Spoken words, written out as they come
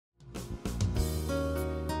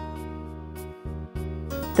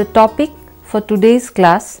The topic for today's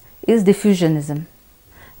class is diffusionism.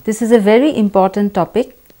 This is a very important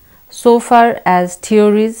topic so far as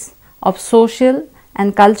theories of social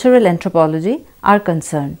and cultural anthropology are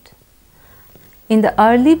concerned. In the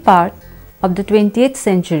early part of the 20th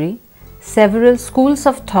century, several schools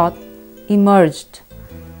of thought emerged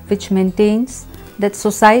which maintains that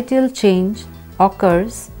societal change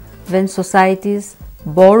occurs when societies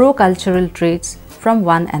borrow cultural traits from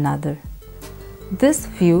one another. This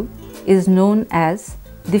view is known as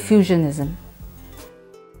diffusionism.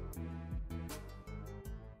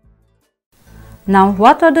 Now,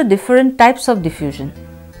 what are the different types of diffusion?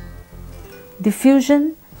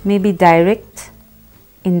 Diffusion may be direct,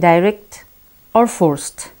 indirect, or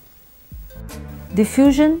forced.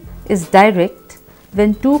 Diffusion is direct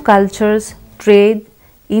when two cultures trade,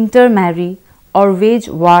 intermarry, or wage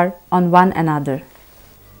war on one another.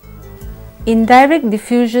 Indirect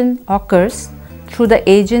diffusion occurs through the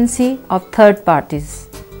agency of third parties.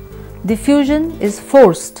 Diffusion is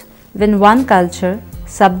forced when one culture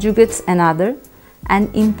subjugates another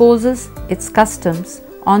and imposes its customs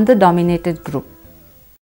on the dominated group.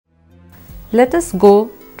 Let us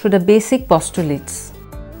go through the basic postulates.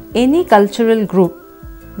 Any cultural group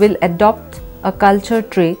will adopt a culture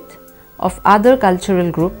trait of other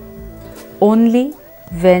cultural group only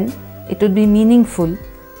when it would be meaningful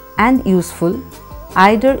and useful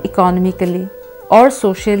either economically or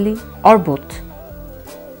socially or both.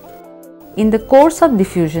 In the course of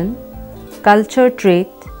diffusion, culture trait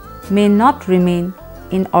may not remain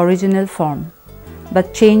in original form,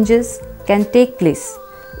 but changes can take place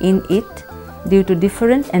in it due to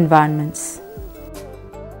different environments.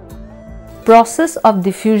 Process of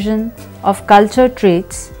diffusion of culture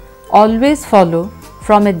traits always follow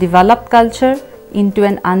from a developed culture into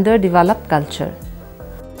an underdeveloped culture.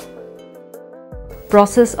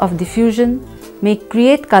 Process of diffusion may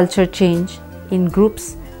create culture change in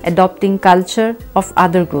groups adopting culture of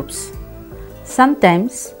other groups.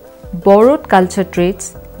 Sometimes borrowed culture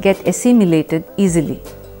traits get assimilated easily,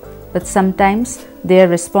 but sometimes they are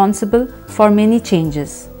responsible for many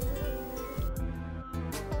changes.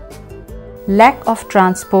 Lack of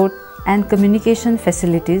transport and communication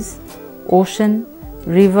facilities, ocean,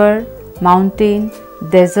 river, mountain,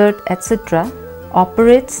 desert, etc.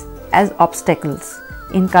 operates as obstacles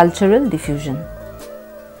in cultural diffusion.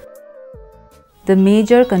 The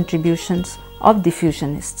major contributions of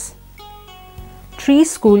diffusionists. Three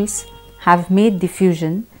schools have made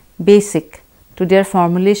diffusion basic to their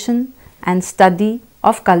formulation and study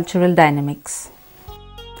of cultural dynamics.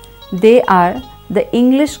 They are the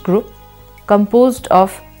English group composed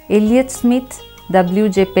of Elliott Smith, W.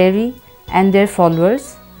 J. Perry and their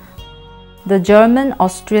followers, the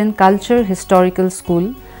German-Austrian Culture Historical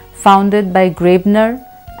School founded by Grabner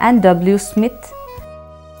and W. Smith,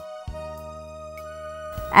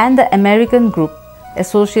 and the American group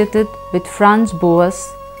associated with Franz Boas,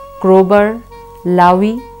 Kroeber,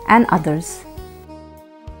 Lowy and others.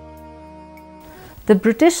 The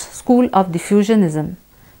British School of Diffusionism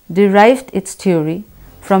derived its theory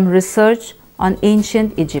from research on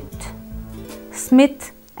ancient Egypt.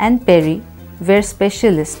 Smith and Perry were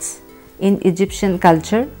specialists in Egyptian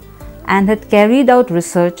culture and had carried out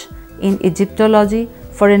research in Egyptology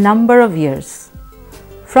for a number of years.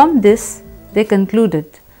 From this, they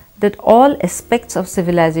concluded that all aspects of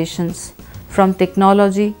civilizations, from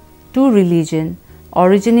technology to religion,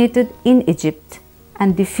 originated in Egypt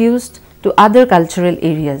and diffused to other cultural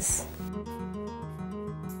areas.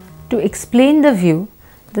 To explain the view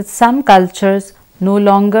that some cultures no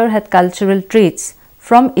longer had cultural traits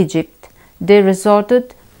from Egypt, they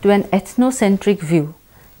resorted to an ethnocentric view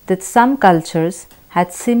that some cultures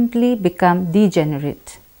had simply become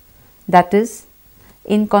degenerate. That is,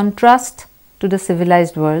 in contrast to the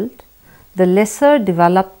civilized world, the lesser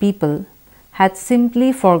developed people had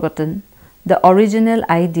simply forgotten the original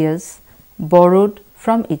ideas borrowed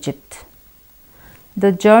from Egypt.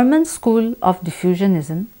 The German school of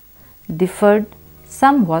diffusionism differed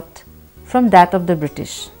somewhat from that of the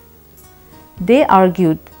British. They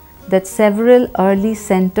argued that several early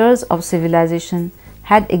centers of civilization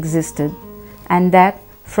had existed and that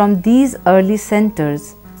from these early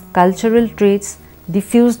centers, cultural traits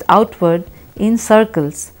diffused outward in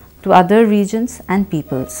circles to other regions and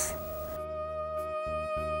peoples.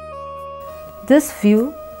 This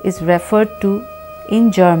view is referred to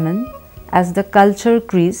in German as the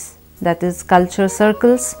Kulturkreis, that is, culture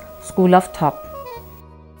circles, school of thought.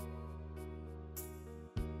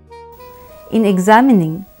 In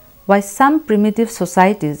examining why some primitive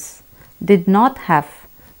societies did not have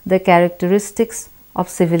the characteristics of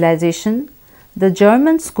civilization, the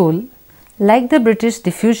German school like the British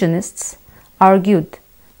diffusionists, argued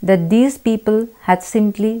that these people had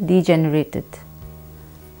simply degenerated.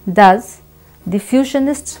 Thus,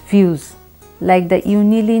 diffusionist views, like the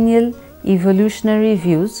unilineal evolutionary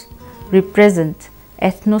views, represent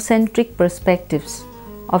ethnocentric perspectives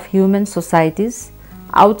of human societies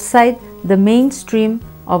outside the mainstream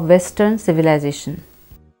of Western civilization.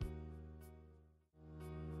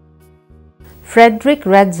 Frederick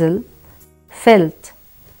Ratzel felt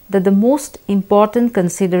that the most important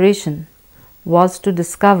consideration was to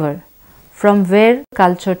discover from where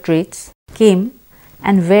culture traits came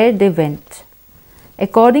and where they went.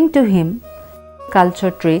 According to him,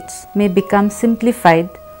 culture traits may become simplified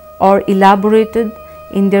or elaborated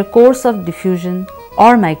in their course of diffusion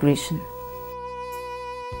or migration.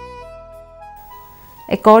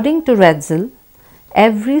 According to Ratzel,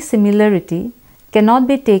 every similarity cannot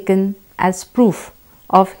be taken as proof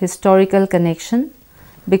of historical connection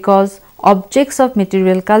because objects of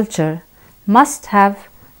material culture must have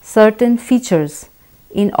certain features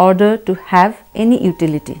in order to have any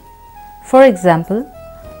utility. For example,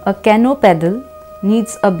 a canoe paddle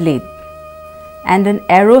needs a blade, and an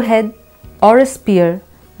arrowhead or a spear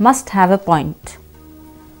must have a point.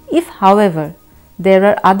 If, however, there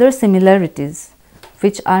are other similarities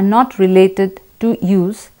which are not related to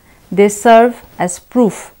use, they serve as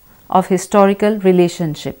proof of historical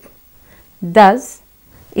relationship. Thus,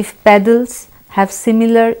 if paddles have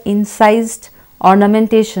similar incised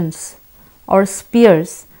ornamentations or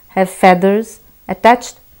spears have feathers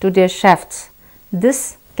attached to their shafts,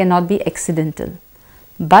 this cannot be accidental,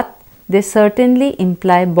 but they certainly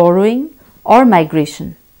imply borrowing or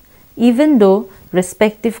migration, even though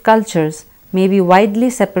respective cultures may be widely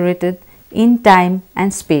separated in time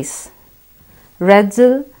and space.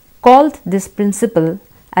 Ratzel called this principle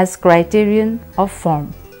as criterion of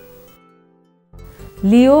form.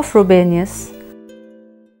 Leo Frobenius,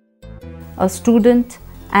 a student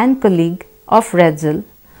and colleague of Ratzel,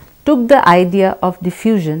 took the idea of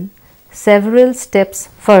diffusion several steps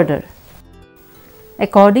further.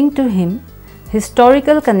 According to him,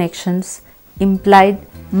 historical connections implied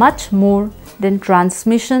much more than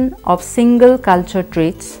transmission of single culture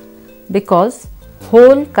traits because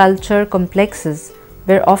whole culture complexes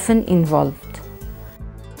were often involved.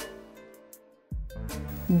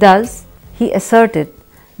 Thus, he asserted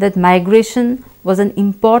that migration was an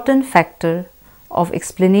important factor of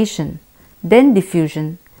explanation, then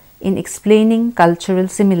diffusion, in explaining cultural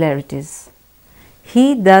similarities.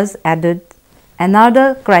 He thus added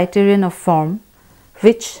another criterion of form,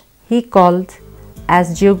 which he called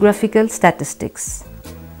as geographical statistics.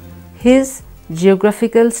 His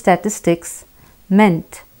geographical statistics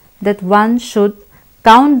meant that one should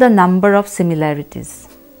count the number of similarities.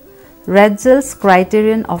 Ratzel's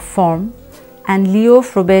criterion of form and Leo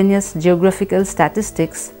Frobenius' geographical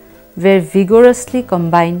statistics were vigorously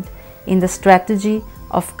combined in the strategy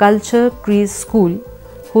of Culture Crease School,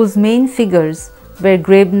 whose main figures were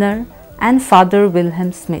Graebner and Father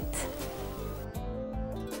Wilhelm Smith.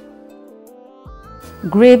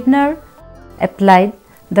 Graebner applied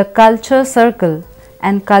the culture circle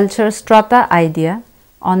and culture strata idea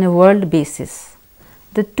on a world basis.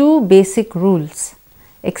 The two basic rules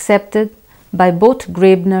accepted by both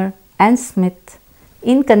Graebner and Smith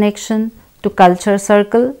in connection to culture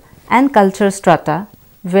circle and culture strata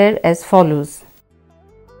were as follows.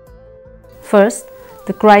 First,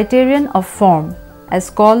 the criterion of form as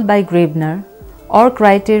called by Graebner or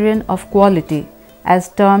criterion of quality as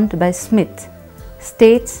termed by Smith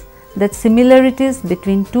states that similarities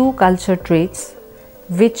between two culture traits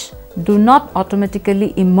which do not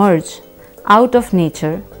automatically emerge out of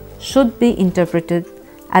nature should be interpreted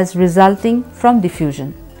as resulting from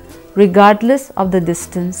diffusion, regardless of the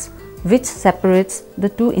distance which separates the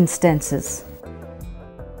two instances.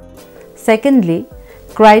 Secondly,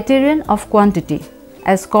 criterion of quantity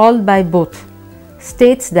as called by both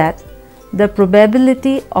states that the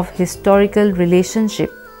probability of historical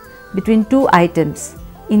relationship between two items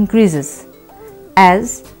increases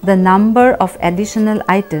as the number of additional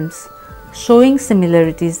items showing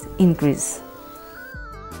similarities increase.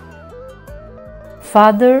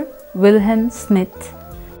 Father Wilhelm Smith,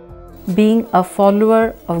 being a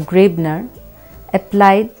follower of Graebner,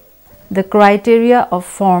 applied the criteria of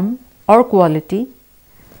form or quality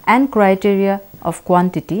and criteria of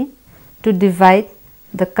quantity to divide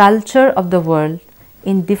the culture of the world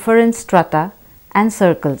in different strata and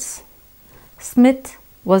circles. Smith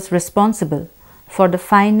was responsible for the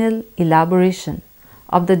final elaboration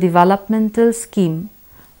of the developmental scheme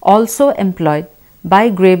also employed by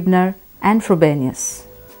Graebner and Frobenius.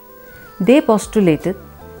 They postulated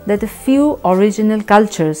that a few original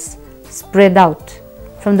cultures spread out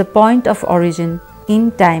from the point of origin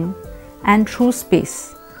in time and through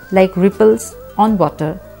space like ripples on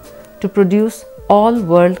water to produce all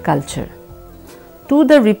world culture. To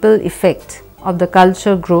the ripple effect of the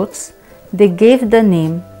culture growths, they gave the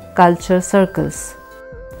name culture circles,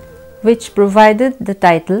 which provided the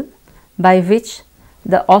title by which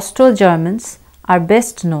the Austro-Germans are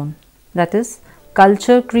best known, that is,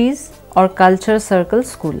 Culture Kreis or Culture Circle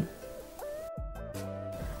School.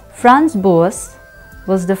 Franz Boas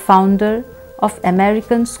was the founder of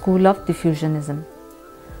American School of Diffusionism.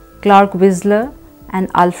 Clark Whistler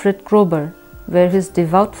and Alfred Kroeber were his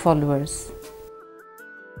devout followers.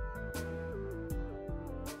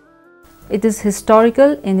 It is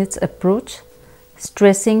historical in its approach,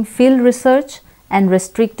 stressing field research and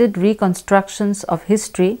restricted reconstructions of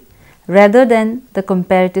history rather than the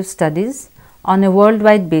comparative studies on a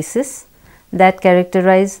worldwide basis that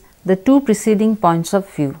characterize the two preceding points of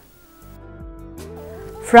view.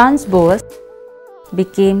 Franz Boas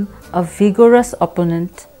became a vigorous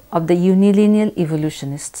opponent of the unilineal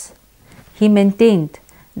evolutionists. He maintained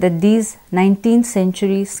that these 19th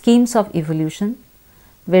century schemes of evolution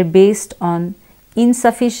were based on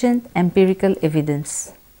insufficient empirical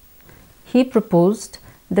evidence. He proposed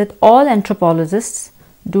that all anthropologists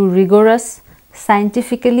do rigorous,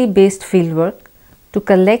 scientifically based fieldwork to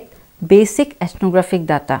collect basic ethnographic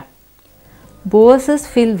data. Boas's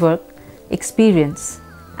fieldwork experience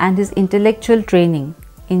and his intellectual training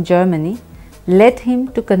in Germany led him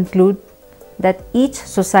to conclude that each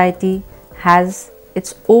society has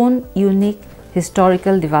its own unique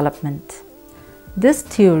historical development. This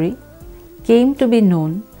theory came to be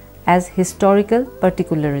known as historical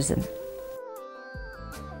particularism.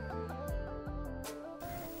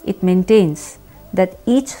 It maintains that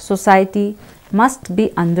each society must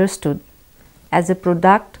be understood as a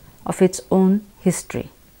product of its own history.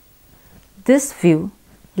 This view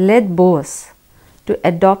led Boas to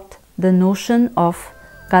adopt the notion of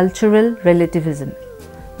cultural relativism,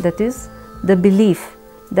 that is, the belief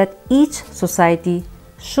that each society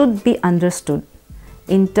should be understood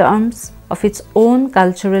in terms of its own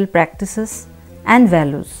cultural practices and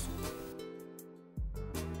values.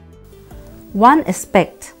 One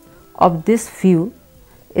aspect of this view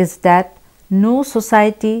is that no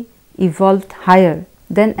society evolved higher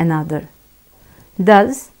than another.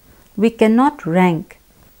 Thus, we cannot rank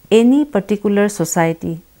any particular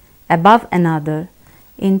society above another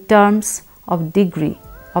in terms of degree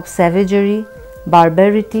of savagery,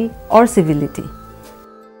 barbarity, or civility.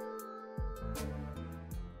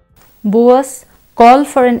 Boas called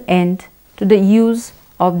for an end to the use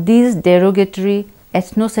of these derogatory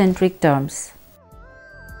ethnocentric terms.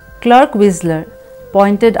 Clark Whistler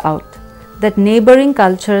pointed out that neighboring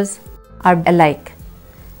cultures are alike,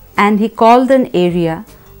 and he called an area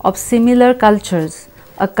of similar cultures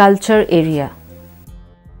a culture area.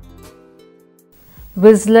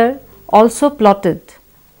 Whistler also plotted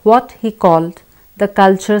what he called the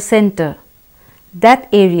culture center, that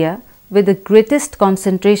area with the greatest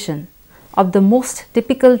concentration of the most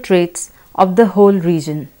typical traits of the whole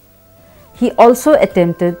region. He also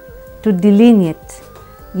attempted to delineate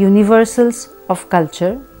universals of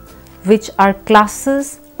culture, which are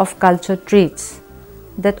classes of culture traits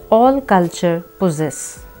that all culture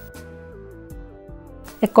possess.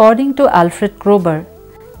 According to Alfred Kroeber,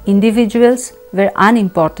 individuals were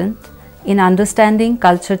unimportant in understanding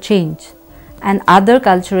culture change and other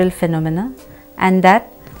cultural phenomena, and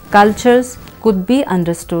that cultures could be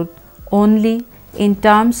understood only in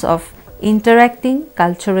terms of interacting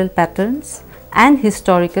cultural patterns and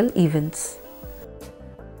historical events.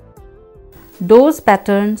 Those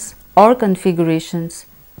patterns or configurations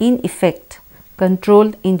in effect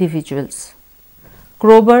controlled individuals.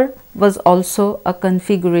 Kroeber was also a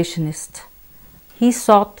configurationist. He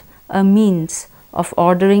sought a means of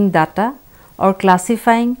ordering data or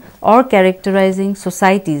classifying or characterizing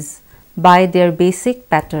societies by their basic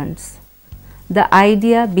patterns. The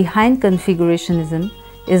idea behind configurationism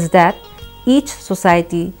is that each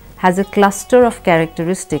society has a cluster of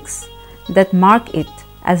characteristics that mark it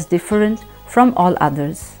as different from all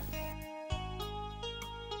others.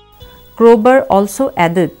 Kroeber also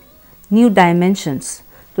added new dimensions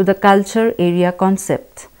to the culture area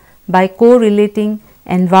concept by correlating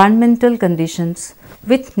environmental conditions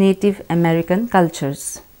with Native American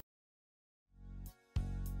cultures.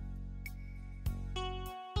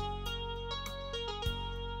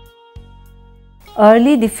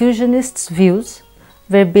 Early diffusionists' views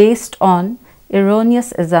were based on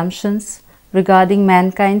erroneous assumptions regarding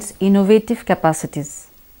mankind's innovative capacities.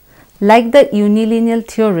 Like the unilineal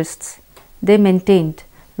theorists, they maintained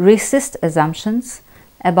racist assumptions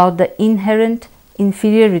about the inherent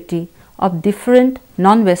inferiority of different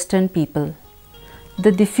non-Western people.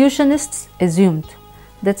 The diffusionists assumed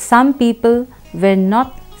that some people were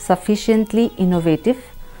not sufficiently innovative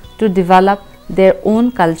to develop their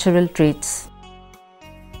own cultural traits.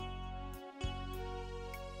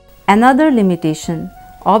 Another limitation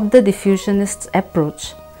of the diffusionists'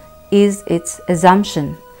 approach is its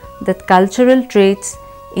assumption that cultural traits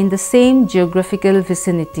in the same geographical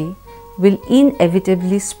vicinity will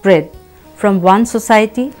inevitably spread from one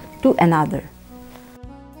society to another.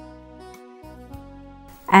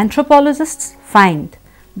 Anthropologists find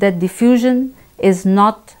that diffusion is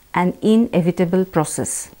not an inevitable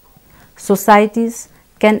process. Societies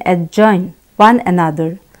can adjoin one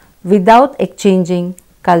another without exchanging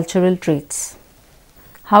cultural traits.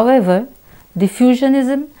 However,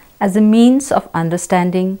 diffusionism as a means of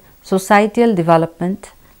understanding societal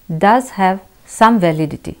development does have some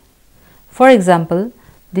validity. For example,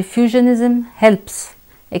 diffusionism helps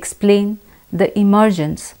explain the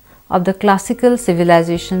emergence of the classical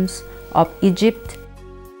civilizations of Egypt,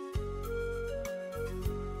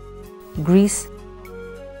 Greece,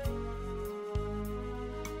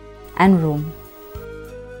 and Rome.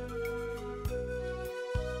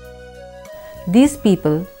 These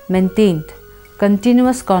people maintained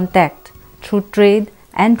continuous contact through trade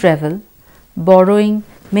and travel, borrowing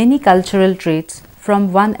many cultural traits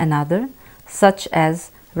from one another, such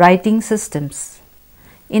as writing systems.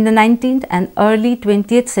 In the 19th and early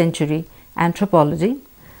 20th century anthropology,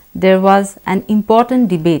 there was an important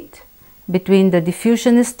debate between the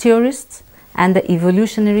diffusionist theorists and the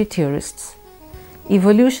evolutionary theorists.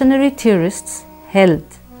 Evolutionary theorists held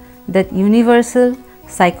that universal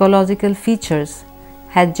psychological features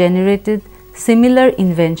had generated similar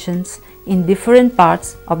inventions in different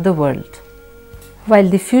parts of the world, while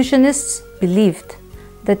diffusionists believed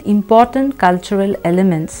that important cultural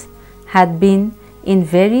elements had been in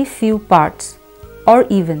very few parts or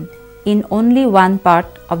even in only one part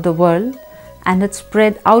of the world and had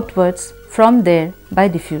spread outwards from there by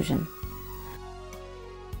diffusion.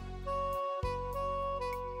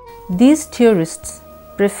 These theorists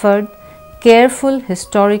preferred careful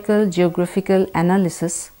historical geographical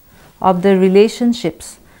analysis of the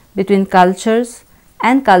relationships between cultures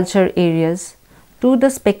and culture areas to the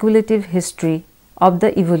speculative history of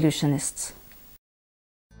the evolutionists.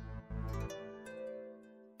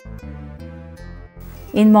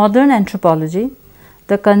 In modern anthropology,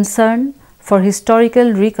 the concern for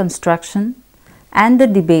historical reconstruction and the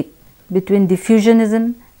debate between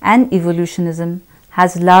diffusionism and evolutionism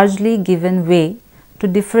has largely given way to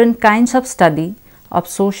different kinds of study of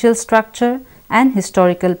social structure and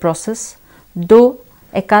historical process, though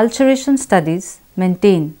acculturation studies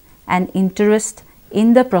maintain an interest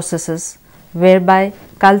in the processes whereby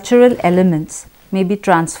cultural elements may be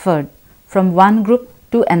transferred from one group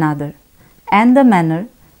to another, and the manner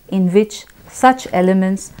in which such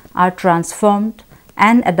elements are transformed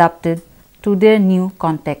and adapted to their new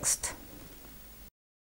context.